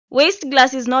Waste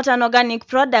glass is not an organic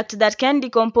product that can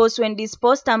decompose when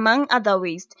disposed among other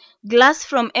waste. Glass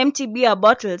from empty beer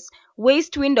bottles,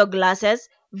 waste window glasses,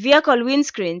 vehicle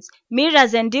windscreens,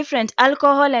 mirrors, and different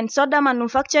alcohol and soda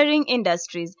manufacturing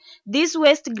industries. This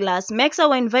waste glass makes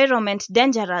our environment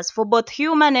dangerous for both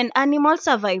human and animal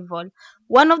survival.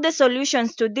 One of the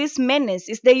solutions to this menace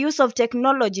is the use of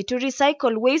technology to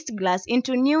recycle waste glass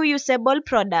into new usable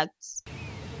products.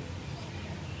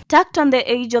 Tucked on the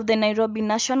edge of the Nairobi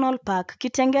National Park,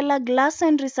 Kitengela Glass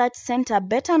and Research Center,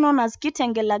 better known as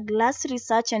Kitengela Glass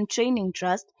Research and Training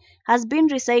Trust, has been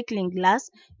recycling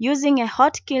glass using a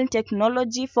hot kiln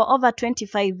technology for over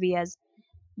 25 years.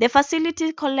 The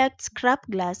facility collects scrap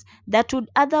glass that would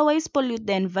otherwise pollute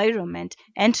the environment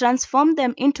and transform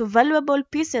them into valuable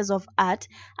pieces of art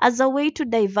as a way to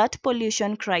divert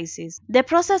pollution crisis. The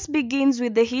process begins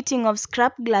with the heating of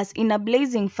scrap glass in a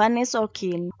blazing furnace or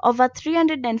kiln. Over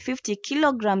 350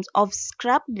 kilograms of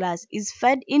scrap glass is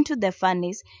fed into the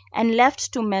furnace and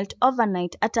left to melt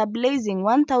overnight at a blazing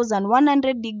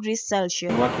 1,100 degrees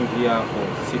Celsius. I've been working here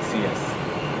for 6 years.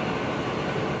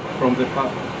 From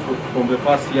the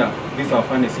first year, this is our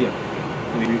furnace here.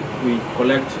 We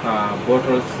collect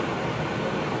bottles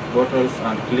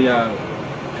and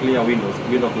clear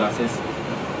window glasses.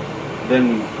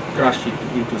 Then we crush it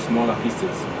into smaller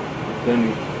pieces. Then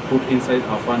we put inside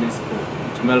our furnace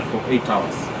to melt for 8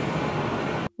 hours.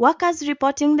 Workers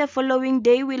reporting the following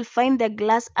day will find the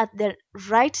glass at the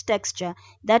right texture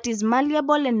that is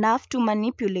malleable enough to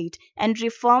manipulate and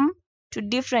reform to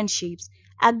different shapes.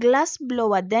 A glass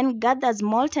blower then gathers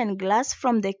molten glass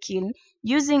from the kiln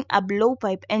using a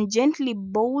blowpipe and gently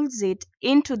bowls it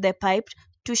into the pipe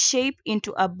to shape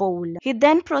into a bowl. He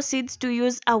then proceeds to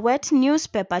use a wet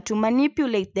newspaper to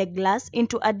manipulate the glass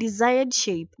into a desired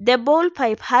shape. The bowl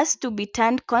pipe has to be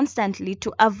turned constantly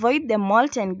to avoid the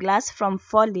molten glass from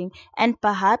falling, and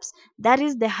perhaps that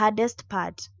is the hardest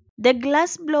part. The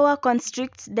glass blower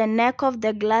constricts the neck of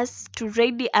the glass to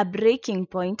ready a breaking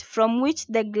point from which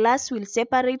the glass will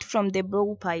separate from the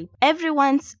bowl pipe. Every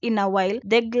once in a while,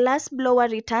 the glass blower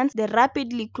returns the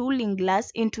rapidly cooling glass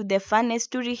into the furnace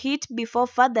to reheat before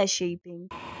further shaping.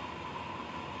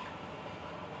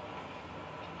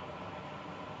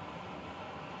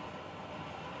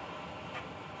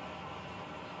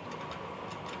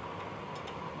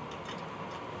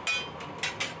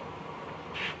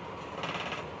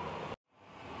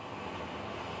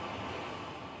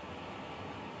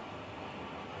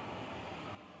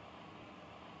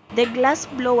 The glass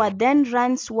blower then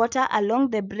runs water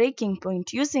along the breaking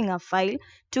point using a file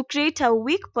to create a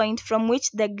weak point from which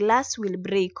the glass will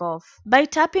break off. By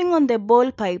tapping on the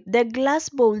bowl pipe, the glass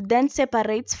bowl then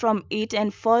separates from it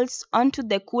and falls onto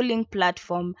the cooling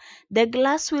platform. The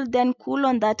glass will then cool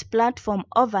on that platform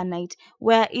overnight,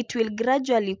 where it will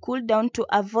gradually cool down to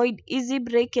avoid easy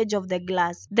breakage of the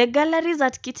glass. The galleries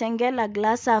at Kitengela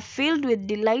Glass are filled with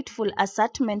delightful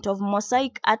assortment of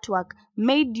mosaic artwork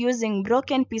made using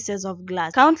broken pieces of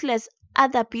glass. Countless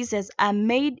other pieces are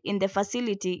made in the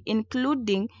facility,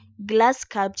 including glass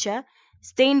sculpture,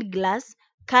 stained glass,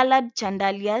 colored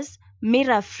chandeliers,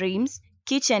 mirror frames,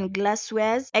 kitchen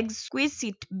glasswares,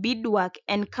 exquisite beadwork,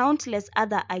 and countless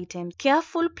other items.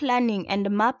 Careful planning and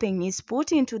mapping is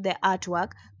put into the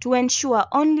artwork to ensure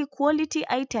only quality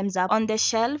items are on the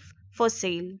shelf for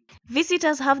sale.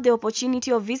 Visitors have the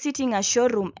opportunity of visiting a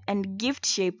showroom and gift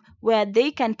shop where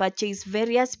they can purchase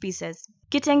various pieces.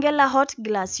 Kitengela Hot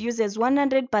Glass uses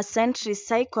 100%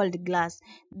 recycled glass.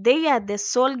 They are the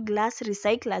sole glass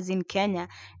recyclers in Kenya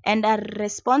and are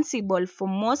responsible for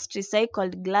most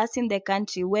recycled glass in the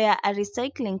country where a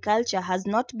recycling culture has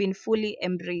not been fully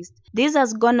embraced. This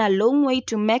has gone a long way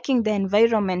to making the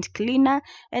environment cleaner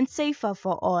and safer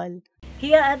for all.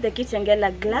 Here at the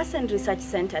Kitengela Glass and Research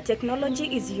Center,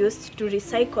 technology is used to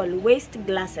recycle waste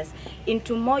glasses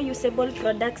into more usable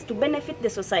products to benefit the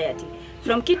society.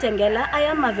 From Kitengela, I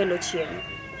am Mavelo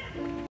Chieng.